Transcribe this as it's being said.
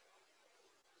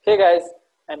Hey guys,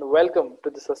 and welcome to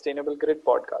the Sustainable Grid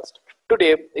podcast.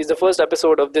 Today is the first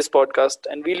episode of this podcast,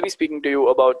 and we'll be speaking to you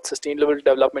about sustainable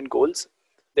development goals,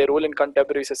 their role in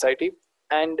contemporary society,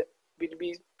 and we'll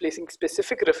be placing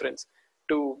specific reference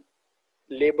to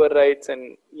labor rights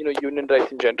and union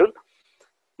rights in general.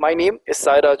 My name is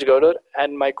Sairaj Gaudar,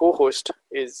 and my co-host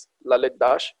is Lalit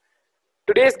Dash.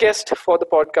 Today's guest for the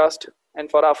podcast and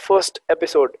for our first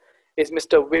episode is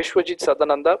Mr. Vishwajith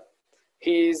Sadananda.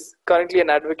 He is currently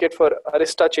an advocate for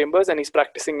Arista Chambers and he's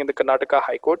practicing in the Karnataka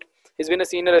High Court. He's been a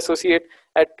senior associate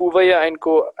at Puvaya and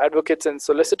Co. Advocates and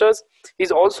Solicitors.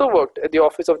 He's also worked at the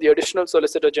Office of the Additional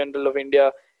Solicitor General of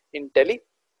India in Delhi.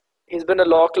 He's been a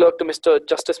law clerk to Mr.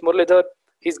 Justice Muralidhar.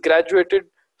 He's graduated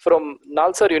from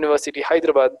Nalsar University,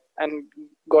 Hyderabad, and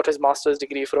got his master's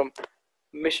degree from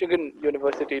Michigan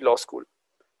University Law School.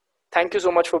 Thank you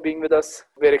so much for being with us.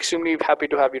 We're extremely happy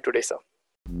to have you today, sir.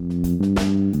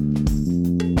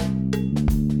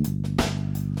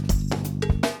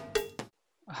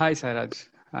 Hi, Sairaj.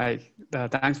 Hi.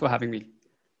 Thanks for having me.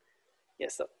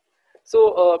 Yes, sir.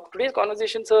 So today's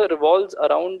conversation, sir, revolves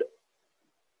around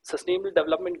sustainable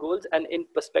development goals and in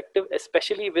perspective,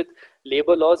 especially with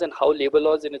labor laws and how labor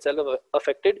laws in itself are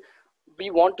affected.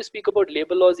 We want to speak about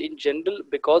labor laws in general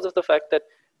because of the fact that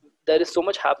there is so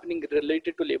much happening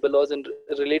related to labor laws and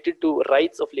related to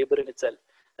rights of labor in itself.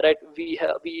 Right?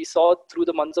 We saw through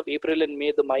the months of April and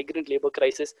May the migrant labor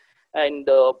crisis and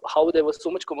how there was so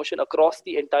much commotion across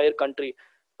the entire country,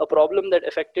 a problem that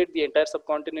affected the entire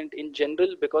subcontinent in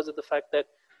general because of the fact that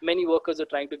many workers are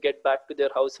trying to get back to their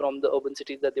house from the urban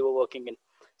cities that they were working in.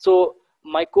 So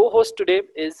my co-host today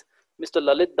is Mr.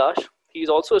 Lalit Dash. He is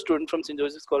also a student from St.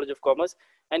 Joseph's College of Commerce,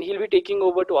 and he'll be taking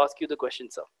over to ask you the question,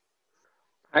 sir.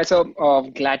 Hi, sir.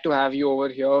 Glad to have you over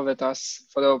here with us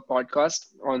for the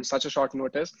podcast on such a short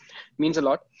notice. Means a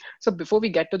lot. So before we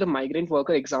get to the migrant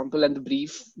worker example and the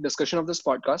brief discussion of this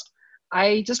podcast,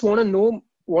 I just want to know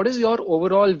what is your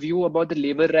overall view about the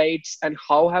labor rights and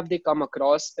how have they come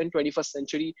across in 21st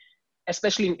century,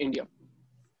 especially in India?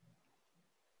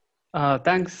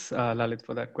 Thanks, Lalit,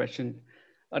 for that question.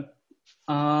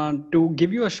 To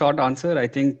give you a short answer, I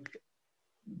think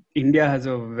India has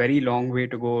a very long way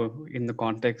to go in the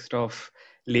context of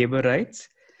labor rights.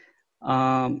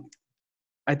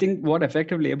 I think what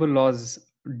effective labor laws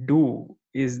do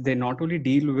is they not only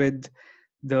deal with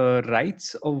the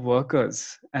rights of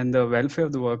workers and the welfare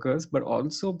of the workers, but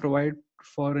also provide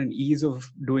for an ease of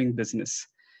doing business,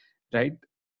 right?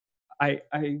 I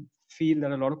feel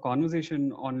that a lot of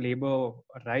conversation on labor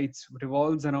rights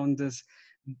revolves around this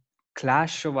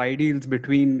clash of ideals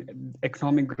between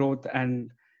economic growth and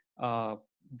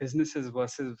businesses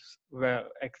versus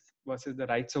the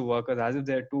rights of workers, as if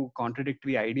they're two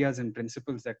contradictory ideas and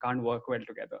principles that can't work well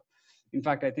together. In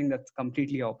fact, I think that's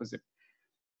completely opposite.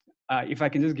 If I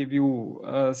can just give you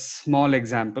a small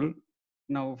example.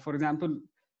 Now, for example,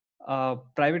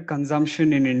 private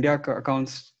consumption in India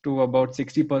accounts to about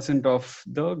 60% of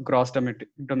the gross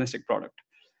domestic product.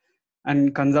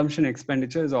 And consumption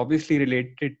expenditure is obviously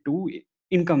related to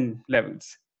income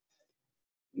levels.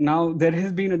 Now, there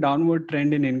has been a downward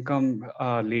trend in income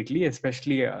lately,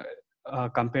 especially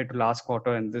compared to last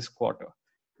quarter and this quarter.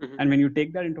 Mm-hmm. And when you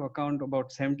take that into account,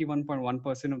 about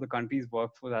 71.1% of the country's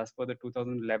workforce, as per the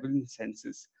 2011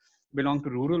 census, belong to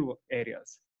rural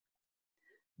areas.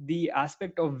 The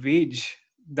aspect of wage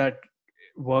that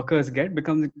workers get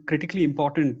becomes critically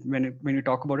important when you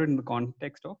talk about it in the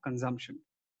context of consumption.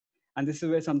 And this is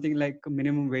where something like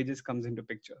minimum wages comes into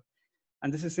picture.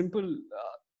 And this is simple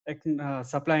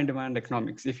supply and demand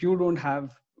economics. If you don't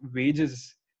have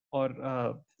wages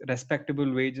or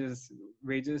respectable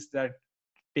wages that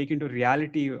take into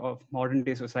reality of modern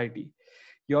day society,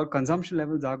 your consumption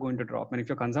levels are going to drop. And if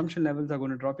your consumption levels are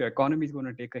going to drop, your economy is going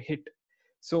to take a hit.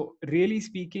 So really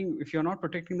speaking, if you're not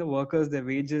protecting the workers, their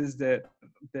wages, the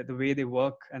way they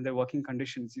work and their working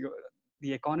conditions,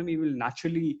 the economy will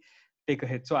naturally take a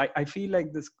hit. So I feel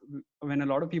like this, when a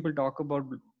lot of people talk about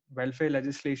welfare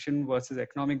legislation versus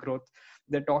economic growth,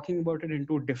 they're talking about it in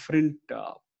two different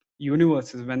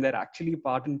universes when they're actually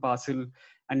part and parcel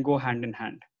and go hand in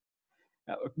hand.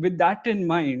 With that in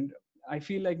mind, I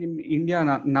feel like in India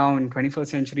now in 21st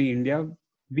century India,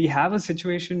 we have a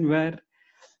situation where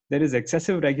there is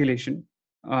excessive regulation,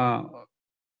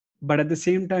 but at the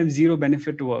same time, zero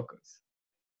benefit to workers.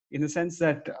 In the sense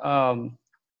that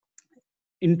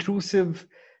intrusive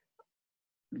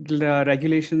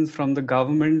regulations from the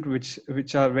government,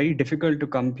 which are very difficult to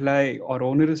comply or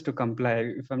onerous to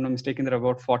comply. If I'm not mistaken, there are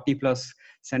about 40 plus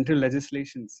central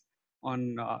legislations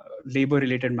on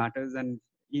labor-related matters and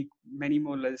many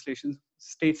more legislations,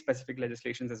 state-specific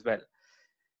legislations as well.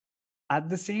 at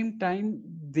the same time,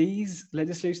 these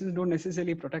legislations don't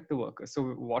necessarily protect the workers. So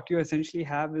what you essentially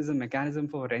have is a mechanism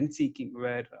for rent seeking,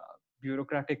 where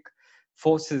bureaucratic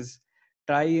forces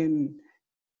try and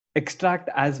extract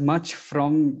as much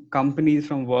from companies,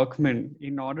 from workmen,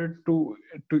 in order to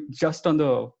just on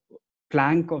the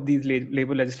plank of these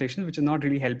labor legislations, which is not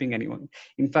really helping anyone.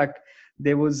 In fact,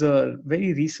 there was a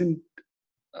very recent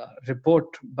report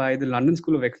by the London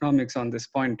School of Economics on this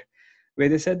point, where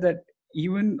they said that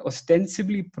even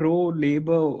ostensibly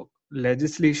pro-labor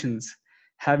legislations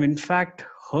have in fact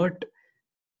hurt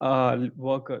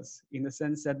workers, in the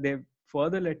sense that they've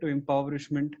further led to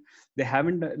impoverishment. They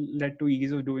haven't led to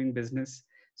ease of doing business.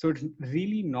 So it's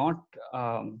really not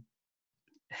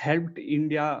helped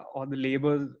India or the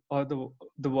labor or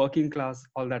the working class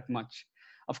all that much.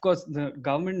 Of course, the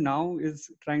government now is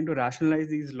trying to rationalize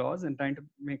these laws and trying to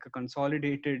make a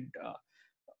consolidated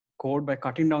code by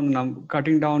cutting down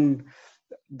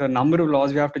the number of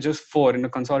laws we have to just 4 in a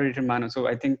consolidated manner. So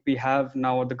I think we have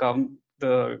now the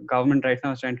government right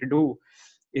now is trying to do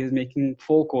is making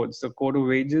 4 codes: the code of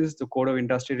wages, the code of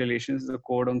industrial relations, the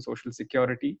code on social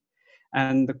security,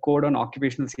 and the code on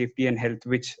occupational safety and health,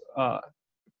 which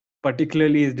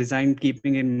particularly is designed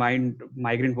keeping in mind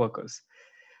migrant workers.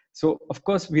 So of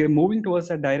course we are moving towards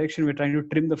that direction. We're trying to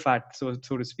trim the fat, so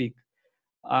to speak.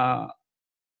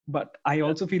 But I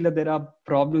also feel that there are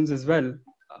problems as well,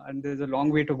 and there's a long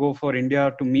way to go for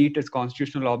India to meet its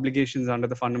constitutional obligations under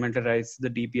the fundamental rights, the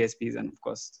DPSPs, and of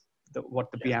course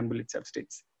what the preamble itself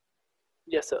states.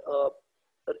 Yes, sir.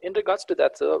 In regards to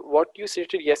that, sir, what you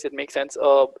stated, yes, it makes sense.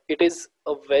 It is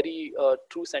a very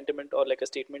true sentiment, or like a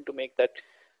statement to make, that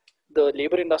the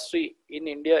labor industry in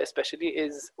India especially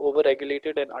is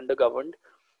over-regulated and under-governed.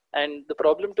 And the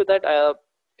problem to that,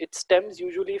 it stems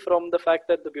usually from the fact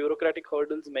that the bureaucratic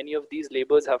hurdles many of these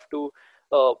laborers have to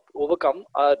overcome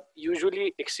are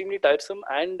usually extremely tiresome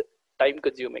and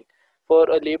time-consuming. For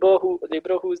a laborer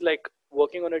who is like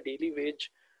working on a daily wage,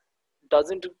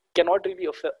 cannot really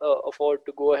afford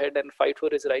to go ahead and fight for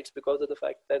his rights, because of the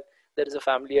fact that there is a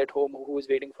family at home who is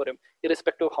waiting for him.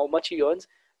 Irrespective of how much he earns,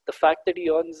 the fact that he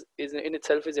earns is in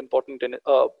itself is important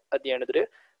at the end of the day.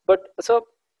 But so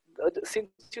since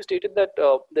you stated that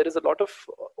there is a lot of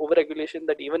over-regulation,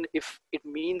 that even if it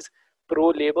means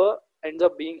pro-labor ends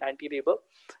up being anti-labor,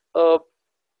 uh,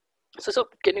 so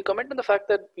can you comment on the fact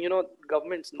that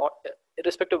governments, not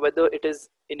irrespective of whether it is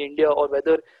in India or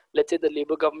whether, let's say, the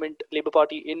Labour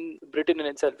Party in Britain in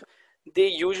itself, they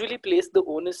usually place the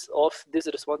onus of this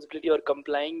responsibility or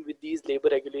complying with these labor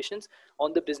regulations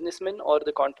on the businessmen or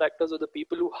the contractors or the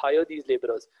people who hire these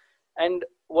laborers. And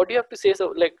what do you have to say?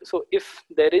 So if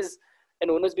there is an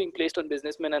onus being placed on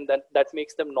businessmen, and that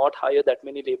makes them not hire that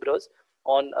many laborers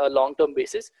on a long-term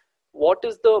basis, what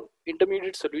is the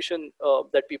intermediate solution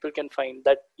that people can find,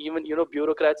 that even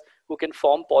bureaucrats who can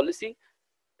form policy,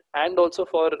 and also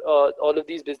for all of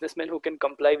these businessmen who can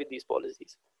comply with these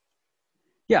policies?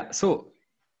 Yeah, so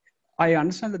I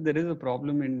understand that there is a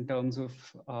problem in terms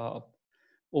of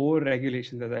over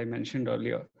regulations, as I mentioned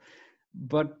earlier,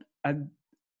 but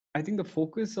I think the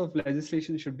focus of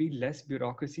legislation should be less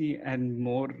bureaucracy and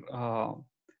more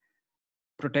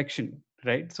protection,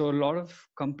 right? So a lot of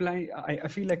compliance, I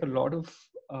feel like a lot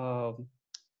of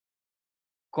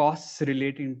costs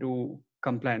relating to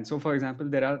compliance. So for example,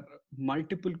 there are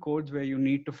multiple codes where you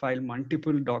need to file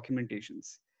multiple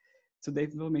documentations. So they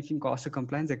were making cost of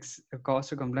compliance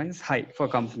high for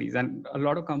companies, and a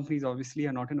lot of companies obviously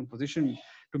are not in a position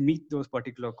to meet those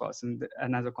particular costs, and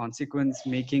as a consequence,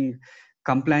 making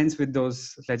compliance with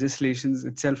those legislations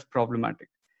itself problematic.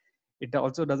 It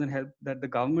also doesn't help that the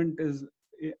government is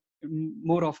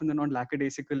more often than not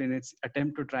lackadaisical in its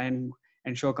attempt to try and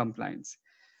ensure compliance.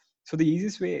 So the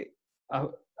easiest way,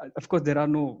 of course, there are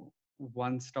no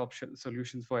one-stop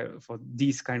solutions for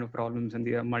these kind of problems, and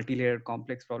they are multi-layered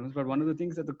complex problems. But one of the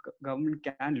things that the government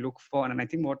can look for, and I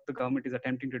think what the government is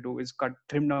attempting to do, is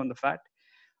trim down the fat,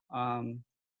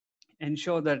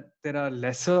 ensure that there are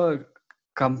lesser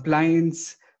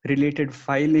compliance related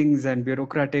filings and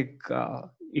bureaucratic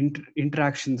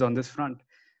interactions on this front,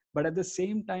 but at the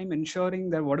same time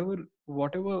ensuring that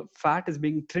whatever fat is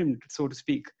being trimmed, so to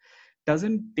speak,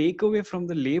 doesn't take away from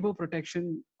the labor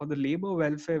protection or the labor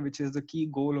welfare, which is the key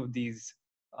goal of these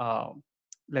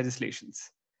legislations.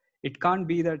 It can't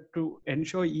be that to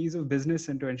ensure ease of business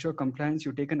and to ensure compliance,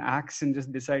 you take an axe and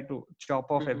just decide to chop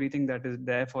off everything that is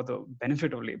there for the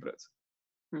benefit of laborers.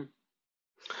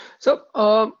 So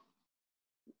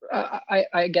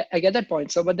I get that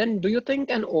point. So, but then do you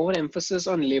think an overemphasis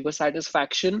on labor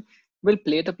satisfaction will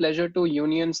play the pleasure to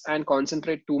unions and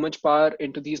concentrate too much power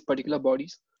into these particular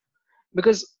bodies?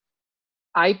 Because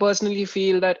I personally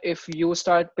feel that if you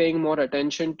start paying more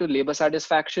attention to labor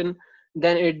satisfaction,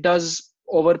 then it does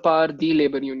overpower the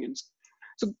labor unions.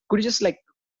 So could you just like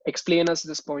explain us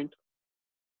this point?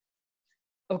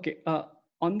 Okay,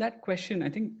 on that question, I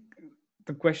think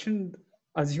the question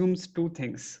assumes two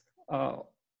things.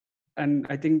 And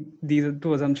I think these are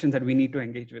two assumptions that we need to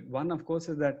engage with. One, of course,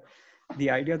 is that the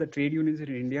idea that trade unions in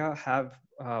India have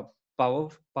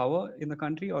power in the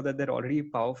country, or that they're already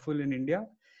powerful in India.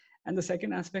 And the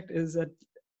second aspect is that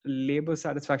labor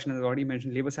satisfaction, as I already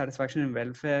mentioned, labor satisfaction and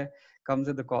welfare comes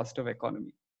at the cost of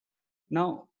economy.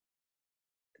 Now,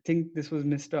 I think this was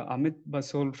Mr. Amit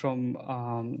Basol from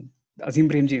Azim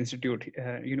Premji Institute,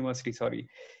 University, sorry.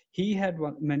 He had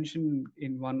mentioned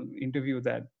in one interview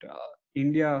that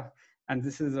India, and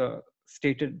this is a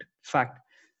stated fact,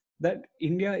 that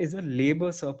India is a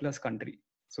labor surplus country.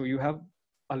 So you have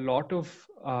a lot of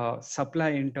supply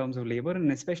in terms of labor,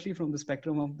 and especially from the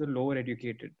spectrum of the lower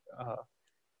educated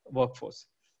workforce,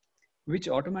 which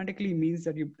automatically means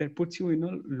that that puts you in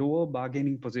a lower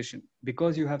bargaining position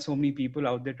because you have so many people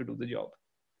out there to do the job.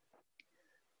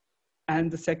 And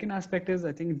the second aspect is,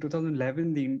 I think in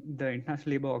 2011, the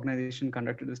International Labour Organization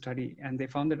conducted a study, and they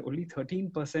found that only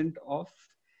 13% of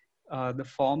the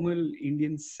formal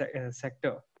Indian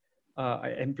sector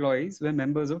employees were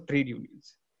members of trade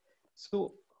unions.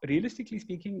 So realistically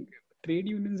speaking, trade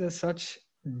unions as such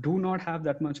do not have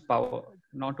that much power,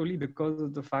 not only because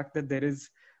of the fact that there is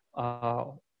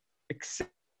excessive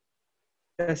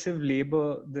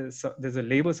labor, there's a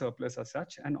labor surplus as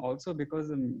such, and also because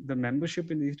the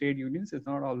membership in these trade unions is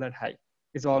not all that high.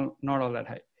 Not all that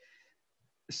high.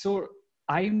 So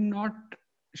I'm not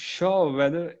sure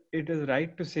whether it is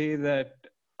right to say that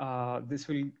this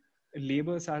will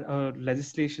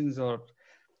legislations or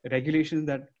regulations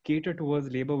that cater towards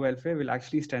labor welfare will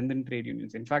actually strengthen trade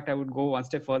unions. In fact, I would go one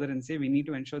step further and say we need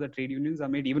to ensure that trade unions are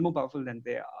made even more powerful than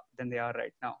they are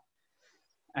right now.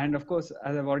 And of course,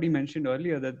 as I've already mentioned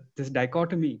earlier, that this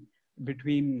dichotomy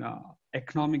between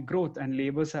economic growth and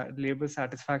labor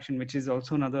satisfaction, which is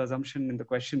also another assumption in the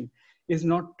question, is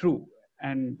not true.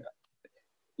 And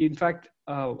in fact,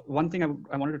 one thing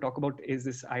I wanted to talk about is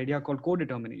this idea called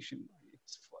co-determination.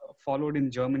 It's followed in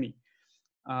Germany.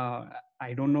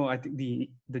 I don't know. I think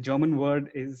the German word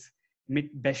is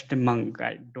Mitbestimmung.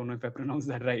 I don't know if I pronounced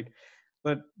that right,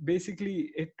 but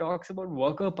basically it talks about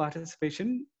worker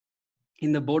participation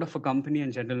in the board of a company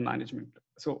and general management.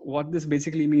 So what this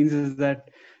basically means is that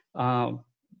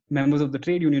members of the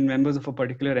trade union, members of a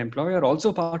particular employer, are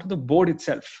also part of the board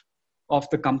itself of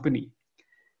the company.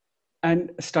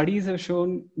 And studies have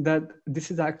shown that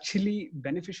this is actually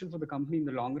beneficial for the company in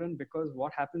the long run, because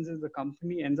what happens is the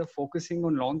company ends up focusing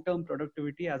on long-term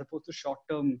productivity as opposed to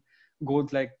short-term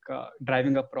goals like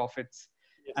driving up profits.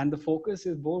 Yes. And the focus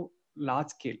is more large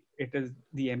scale. It is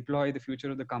the employee, the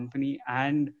future of the company,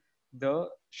 and the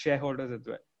shareholders as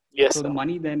well. Yes. So the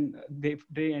money then,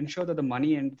 they ensure that the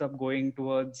money ends up going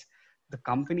towards the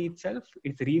company itself,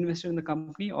 it's reinvested in the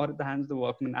company or at the hands of the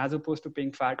workmen, as opposed to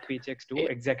paying fat paychecks to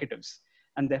executives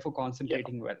and therefore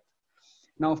concentrating wealth.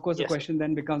 Now, of course, the question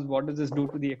then becomes, what does this do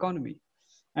to the economy?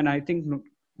 And I think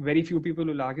very few people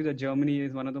will argue that Germany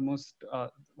is one of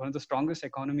the strongest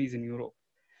economies in Europe.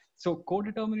 So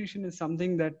co-determination is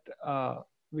something that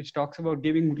which talks about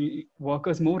giving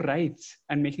workers more rights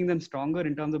and making them stronger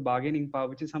in terms of bargaining power,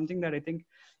 which is something that I think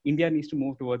India needs to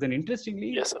move towards. And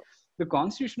interestingly, the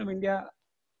Constitution of India,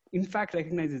 in fact,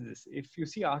 recognizes this. If you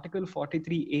see Article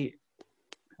 43A,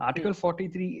 Article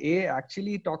 43A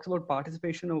actually talks about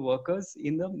participation of workers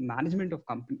in the management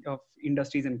of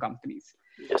industries and companies.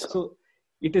 Yes, so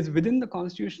it is within the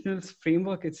constitutional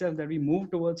framework itself that we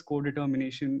move towards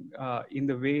co-determination in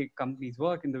the way companies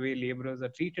work, in the way laborers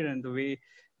are treated, and the way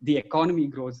the economy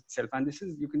grows itself. And this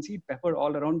is, you can see it peppered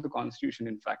all around the Constitution,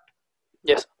 in fact.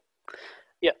 Yes.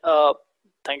 Yeah.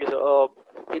 Thank you, sir.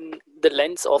 In the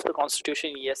lens of the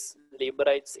Constitution, yes, labor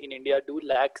rights in India do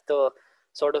lack the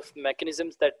sort of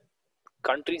mechanisms that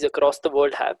countries across the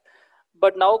world have.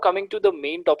 But now coming to the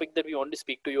main topic that we want to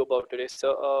speak to you about today,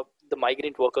 so the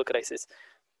migrant worker crisis.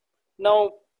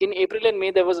 Now, in April and May,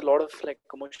 there was a lot of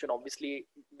commotion, obviously,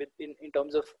 in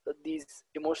terms of these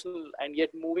emotional and yet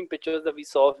moving pictures that we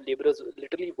saw of laborers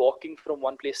literally walking from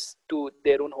one place to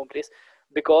their own home place,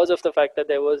 because of the fact that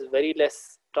there was very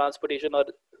less transportation or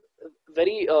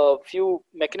very few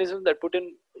mechanisms that put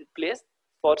in place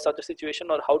for such a situation,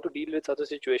 or how to deal with such a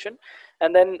situation.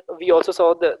 And then we also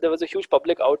saw that there was a huge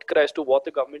public outcry as to what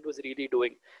the government was really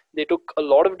doing. They took a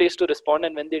lot of days to respond,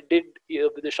 and when they did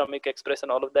with the Shramik Express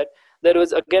and all of that, there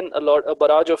was again a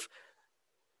barrage of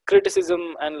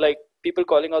criticism and people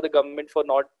calling out the government for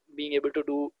not being able to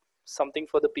do something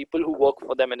for the people who work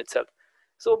for them in itself.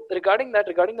 So regarding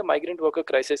the migrant worker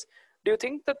crisis, do you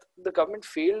think that the government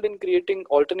failed in creating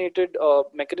alternative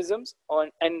mechanisms on,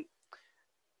 and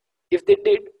if they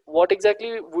did, what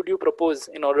exactly would you propose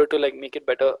in order to like make it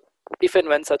better if and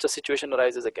when such a situation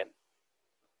arises again?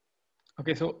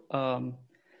 Okay, so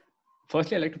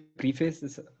firstly, I'd like to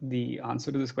preface the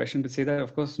answer to this question to say that,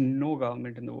 of course, no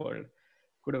government in the world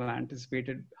could have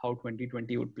anticipated how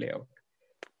 2020 would play out.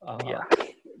 Yeah.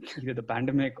 Either the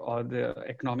pandemic or the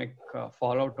economic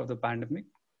fallout of the pandemic,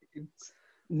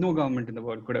 no government in the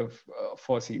world could have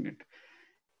foreseen it.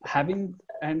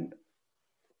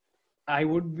 It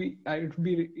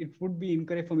would be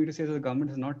incorrect for me to say that the government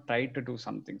has not tried to do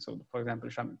something. So, for example,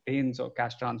 payments or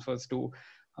cash transfers to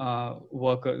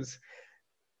workers.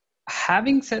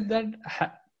 Having said that,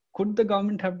 could the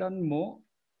government have done more?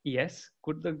 Yes.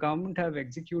 Could the government have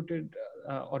executed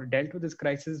or dealt with this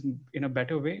crisis in a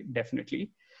better way?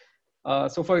 Definitely.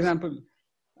 So, for example,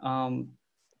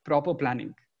 proper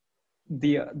planning.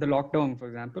 The lockdown, for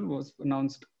example, was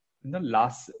announced in the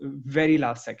very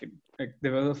last second. Like,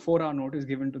 there was a 4-hour notice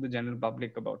given to the general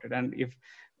public about it. And if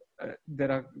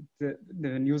there are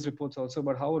news reports also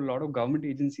about how a lot of government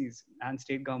agencies and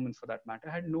state governments, for that matter,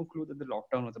 had no clue that the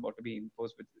lockdown was about to be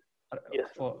imposed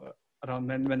around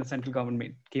when the central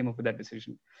government came up with that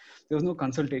decision. There was no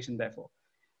consultation, therefore.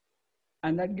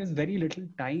 And that gives very little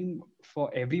time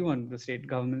for everyone, the state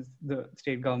governments,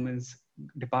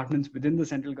 departments within the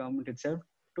central government itself,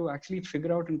 to actually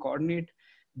figure out and coordinate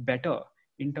better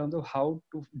in terms of how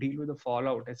to deal with the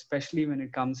fallout, especially when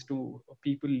it comes to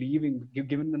people leaving,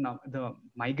 given the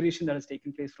migration that has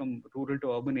taken place from rural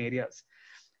to urban areas,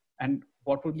 and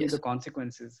what would be the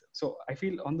consequences. So I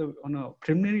feel on a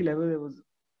preliminary level,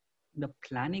 the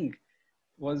planning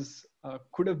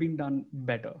could have been done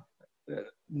better.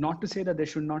 Not to say that there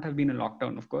should not have been a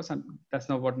lockdown, of course, and that's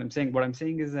not what I'm saying. What I'm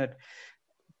saying is that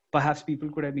perhaps people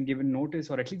could have been given notice,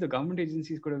 or at least the government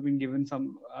agencies could have been given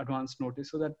some advance notice,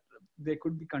 so that there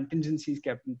could be contingencies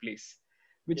kept in place,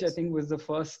 which I think was the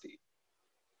first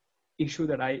issue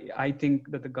that I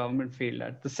think that the government failed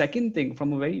at. The second thing,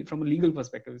 from a legal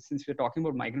perspective, since we're talking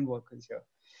about migrant workers here,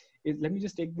 is let me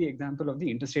just take the example of the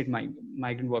Interstate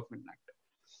Migrant Workmen Act.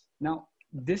 Now,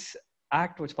 this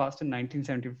act was passed in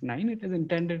 1979. It is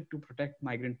intended to protect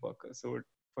migrant workers. So,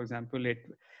 for example, it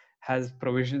has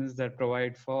provisions that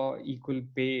provide for equal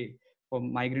pay for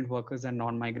migrant workers and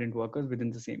non-migrant workers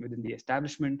within the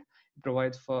establishment. It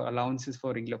provides for allowances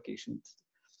for relocations,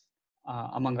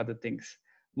 among other things.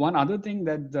 One other thing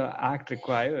that the act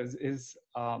requires is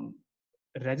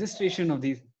registration of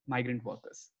these migrant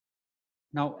workers.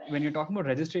 Now, when you're talking about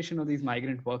registration of these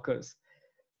migrant workers,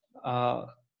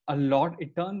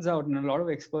 it turns out, and a lot of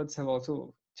experts have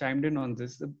also chimed in on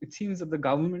this, it seems that the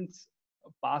governments,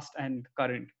 past and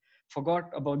current, forgot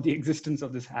about the existence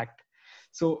of this act.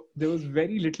 So there was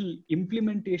very little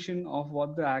implementation of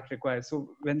what the act requires.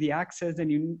 So when the act says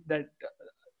that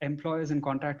employers and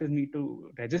contractors need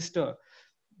to register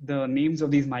the names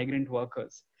of these migrant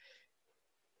workers,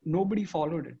 nobody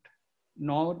followed it.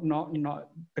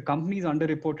 The companies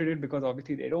underreported it because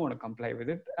obviously they don't want to comply with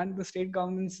it, and the state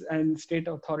governments and state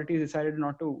authorities decided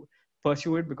not to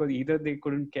pursue it because either they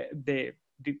couldn't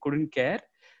care,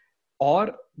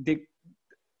 or they,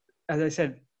 as I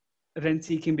said, rent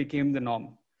seeking became the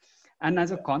norm. And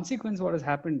as a consequence, what has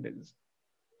happened is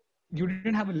you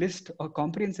didn't have a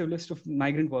comprehensive list of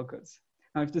migrant workers.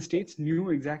 Now, if the states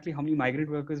knew exactly how many migrant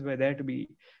workers were there to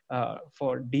be to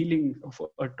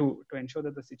ensure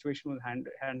that the situation was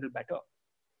handled better,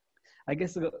 I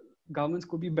guess the governments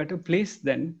could be better placed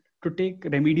then to take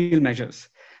remedial measures.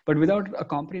 But without a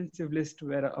comprehensive list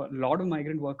where a lot of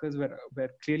migrant workers were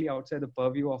clearly outside the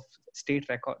purview of state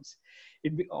records,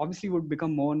 obviously would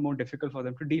become more and more difficult for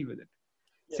them to deal with it.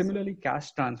 Similarly,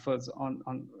 cash transfers on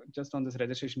this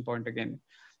registration point again.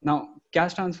 Now,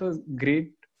 cash transfers,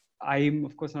 great. I'm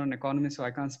of course not an economist, so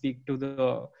I can't speak to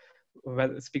the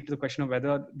question of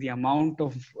whether the amount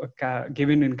of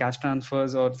given in cash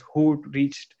transfers or who it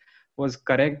reached was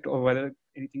correct, or whether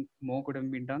anything more could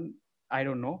have been done. I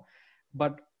don't know.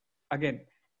 But again,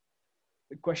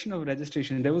 the question of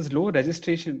registration, there was low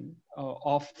registration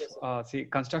of say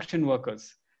construction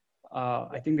workers.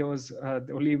 I think there was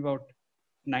only about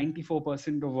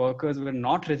 94% of workers were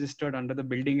not registered under the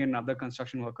Building and Other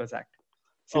Construction Workers Act.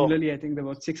 Similarly, I think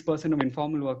about 6% of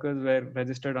informal workers were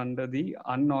registered under the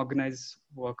Unorganized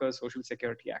Workers Social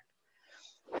Security Act.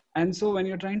 And so when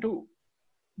you're trying to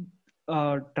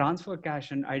transfer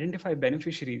cash and identify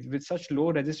beneficiaries with such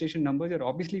low registration numbers, you're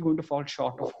obviously going to fall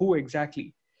short of who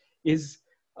exactly is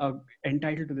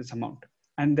entitled to this amount.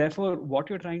 And therefore, what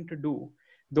you're trying to do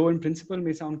though in principle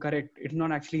may sound correct, it's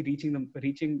not actually reaching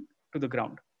to the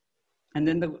ground.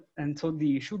 And so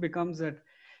the issue becomes that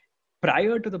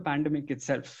prior to the pandemic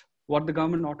itself, what the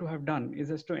government ought to have done is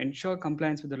just to ensure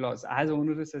compliance with the laws, as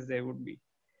onerous as they would be.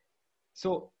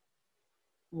 So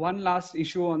one last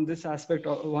issue on this aspect,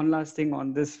 or one last thing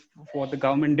on this, what the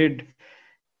government did,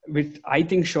 which I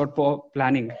think short for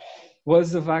planning,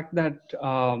 was the fact that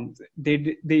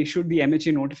they issued the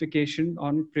MHA notification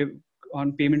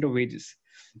on payment of wages.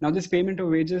 Now, this payment of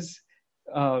wages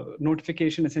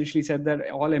notification essentially said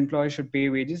that all employers should pay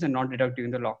wages and not deduct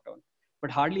during the lockdown. But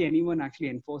hardly anyone actually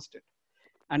enforced it.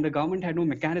 And the government had no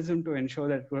mechanism to ensure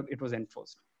that it was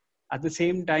enforced. At the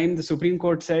same time, the Supreme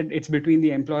Court said it's between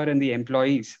the employer and the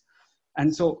employees.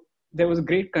 And so there was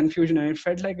great confusion, and it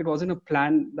felt like it wasn't a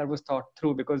plan that was thought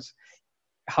through, because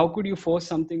how could you force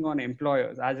something on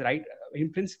employers as right?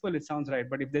 In principle, it sounds right,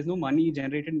 but if there's no money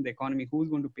generated in the economy, who's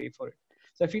going to pay for it?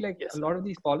 So I feel like a lot of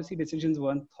these policy decisions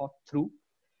weren't thought through.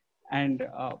 And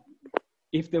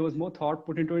if there was more thought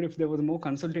put into it, if there was a more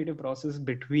consultative process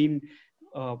between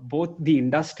both the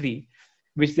industry,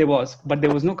 which there was, but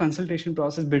there was no consultation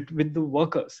process with the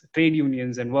workers, trade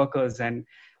unions and workers and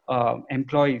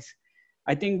employees,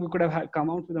 I think we could have come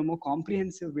out with a more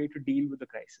comprehensive way to deal with the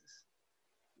crisis.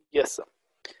 Yes,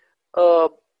 sir.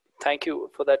 Thank you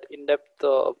for that in-depth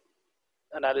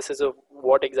analysis of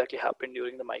what exactly happened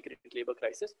during the migrant labor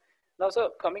crisis. Now, sir,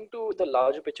 coming to the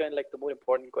larger picture and like the more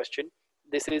important question,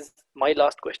 this is my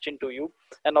last question to you,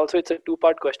 and also it's a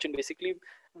two-part question. Basically,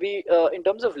 we in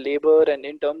terms of labor and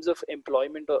in terms of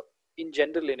employment in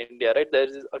general in India, right? There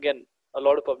is again a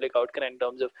lot of public outcry in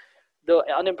terms of the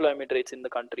unemployment rates in the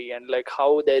country and like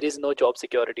how there is no job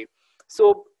security.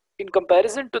 So in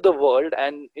comparison to the world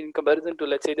and in comparison to,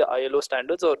 let's say, the ILO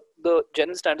standards or the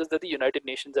general standards that the United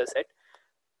Nations has set,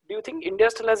 do you think India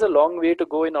still has a long way to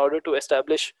go in order to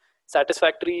establish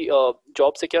satisfactory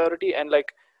job security? And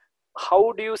like,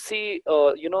 how do you see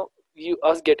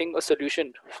us getting a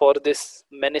solution for this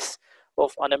menace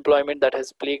of unemployment that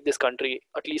has plagued this country,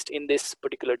 at least in this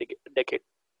particular decade?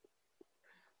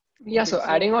 Yeah, so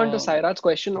adding on to Sairat's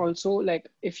question also, like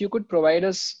if you could provide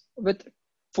us with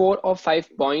 4 or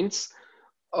 5 points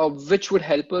which would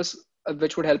help us,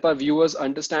 which would help our viewers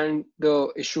understand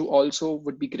the issue also,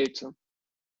 would be great, sir.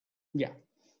 Yeah.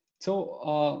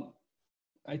 So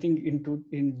I think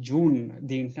in June,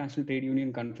 the International Trade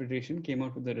Union Confederation came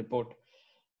out with a report,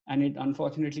 and it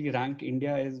unfortunately ranked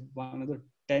India as one of the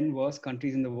 10 worst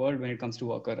countries in the world when it comes to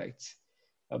worker rights,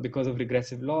 because of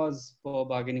regressive laws, poor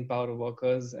bargaining power of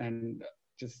workers, and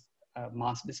just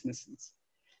mass dismissals.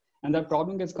 And that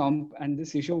problem gets and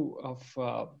this issue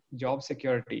of job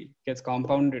security gets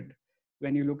compounded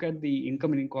when you look at the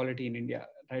income inequality in India.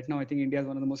 Right now, I think India is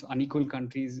one of the most unequal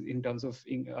countries in terms of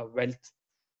wealth,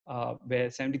 where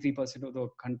 73% of the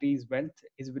country's wealth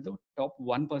is with the top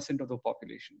 1% of the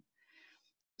population.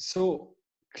 So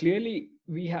clearly,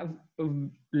 we have a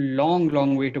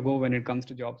long way to go when it comes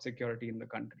to job security in the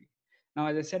country. Now,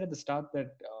 as I said at the start,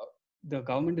 that the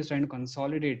government is trying to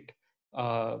consolidate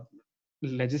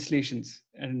legislations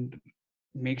and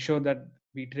make sure that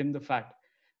we trim the fat.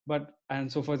 And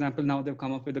so, for example, now they've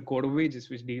come up with the Code of Wages,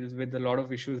 which deals with a lot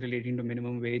of issues relating to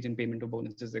minimum wage and payment of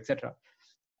bonuses, etc.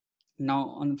 Now,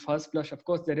 on first blush, of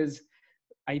course, there is,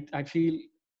 I feel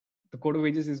the Code of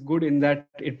Wages is good in that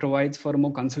it provides for a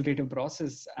more consultative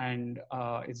process and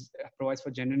provides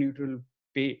for gender neutral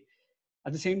pay.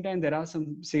 At the same time, there are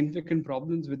some significant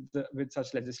problems with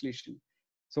such legislation.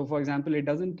 So, for example,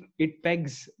 it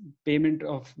pegs payment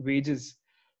of wages,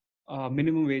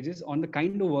 minimum wages, on the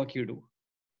kind of work you do.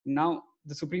 Now,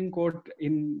 the Supreme Court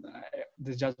in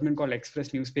this judgment called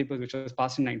Express Newspapers, which was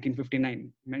passed in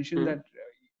 1959, mentioned that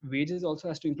wages also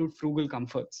has to include frugal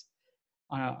comforts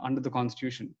under the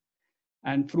Constitution.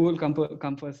 And frugal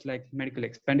comforts like medical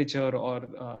expenditure or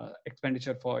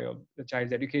expenditure for the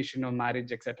child's education or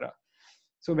marriage, etc.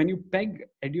 So when you peg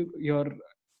your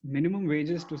minimum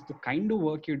wages to the kind of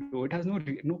work you do, it has no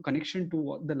connection to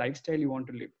what the lifestyle you want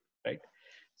to live, right?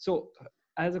 So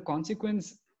as a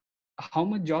consequence, how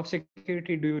much job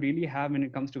security do you really have when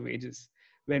it comes to wages?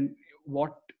 When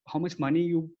how much money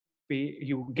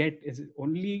you get is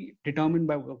only determined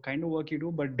by the kind of work you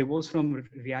do, but divorced from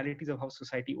realities of how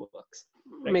society works.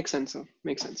 Right? Makes sense, sir.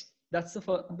 Makes sense.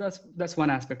 That's one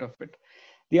aspect of it.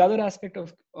 The other aspect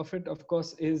of it, of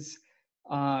course, is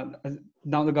now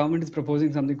the government is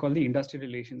proposing something called the Industrial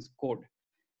Relations Code.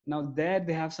 Now there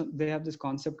they have this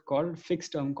concept called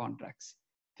fixed term contracts.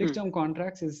 Fixed term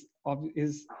contracts is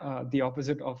the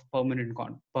opposite of permanent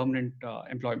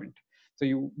employment. So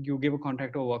you give a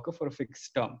contract to a worker for a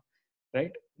fixed term.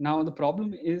 right? Now, the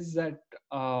problem is that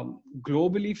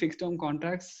globally fixed term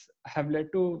contracts have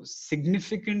led to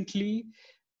significantly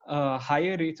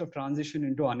higher rates of transition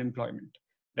into unemployment,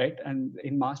 right? And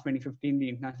in March 2015, the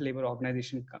International Labour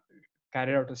Organization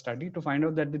carried out a study to find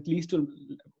out that it leads to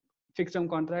fixed term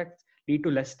contracts lead to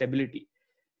less stability.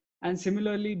 And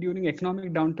similarly, during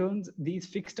economic downturns, these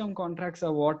fixed term contracts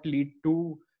are what lead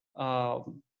to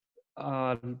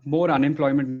more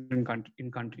unemployment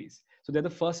in countries. So they're the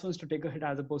first ones to take a hit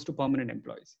as opposed to permanent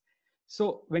employees.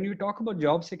 So when you talk about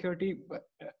job security,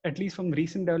 at least from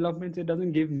recent developments, it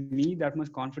doesn't give me that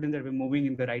much confidence that we're moving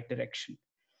in the right direction.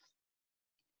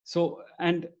 So,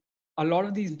 and a lot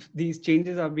of these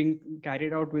changes are being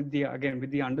carried out with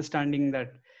the understanding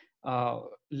that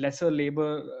lesser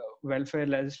labor welfare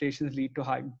legislations lead to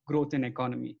high growth in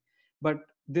economy. But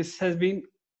this has been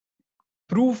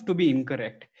proved to be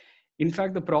incorrect. In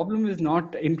fact, the problem is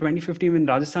not in 2015 when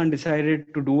Rajasthan decided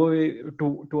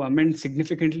to amend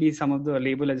significantly some of the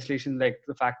labor legislation like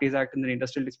the Factories Act and the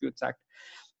Industrial Disputes Act.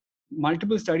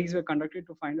 Multiple studies were conducted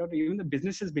to find out, even the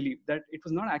businesses believe, that it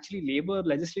was not actually labor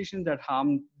legislation that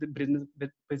harmed the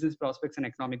business prospects and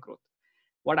economic growth.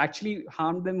 What actually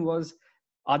harmed them was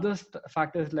other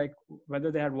factors like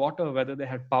whether they had water, whether they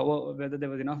had power, whether there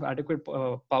was enough adequate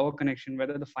power connection,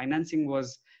 whether the financing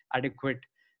was adequate,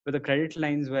 whether credit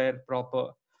lines were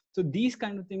proper. So these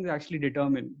kind of things actually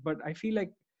determine. But I feel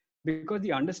like because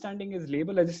the understanding is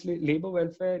labor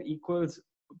welfare equals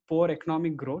poor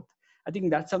economic growth, I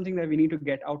think that's something that we need to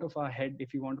get out of our head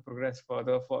if we want to progress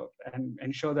further and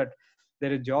ensure that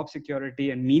there is job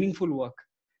security and meaningful work.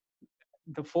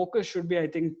 The focus should be, I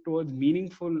think, towards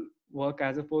meaningful work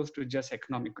as opposed to just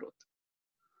economic growth.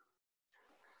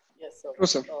 Yes, sir. True,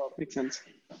 sir. Makes sense.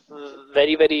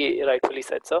 Very, very rightfully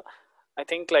said, sir. I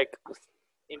think like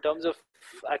in terms of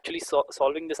actually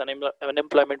solving this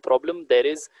unemployment problem, there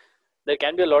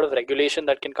can be a lot of regulation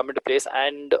that can come into place,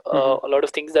 and a lot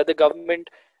of things that the government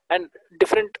and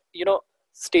different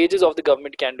stages of the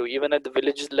government can do, even at the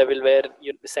village level where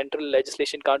central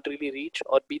legislation can't really reach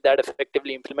or be that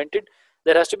effectively implemented.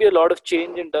 There has to be a lot of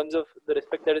change in terms of the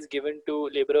respect that is given to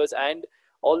laborers and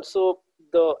also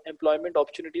the employment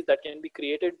opportunities that can be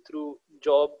created through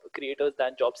job creators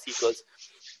than job seekers.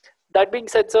 That being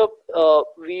said, sir,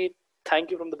 we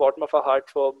thank you from the bottom of our heart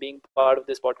for being part of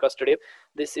this podcast today.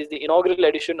 This is the inaugural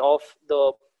edition of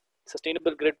the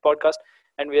Sustainable Grid podcast,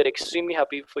 and we are extremely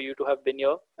happy for you to have been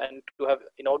here and to have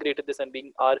inaugurated this and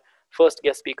being our first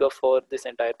guest speaker for this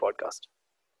entire podcast.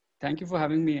 Thank you for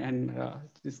having me, and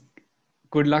just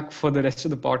good luck for the rest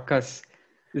of the podcast.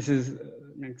 This is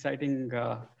an exciting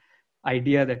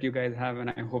idea that you guys have, and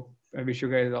I wish you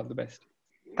guys all the best.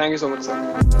 Thank you so much,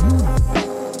 sir.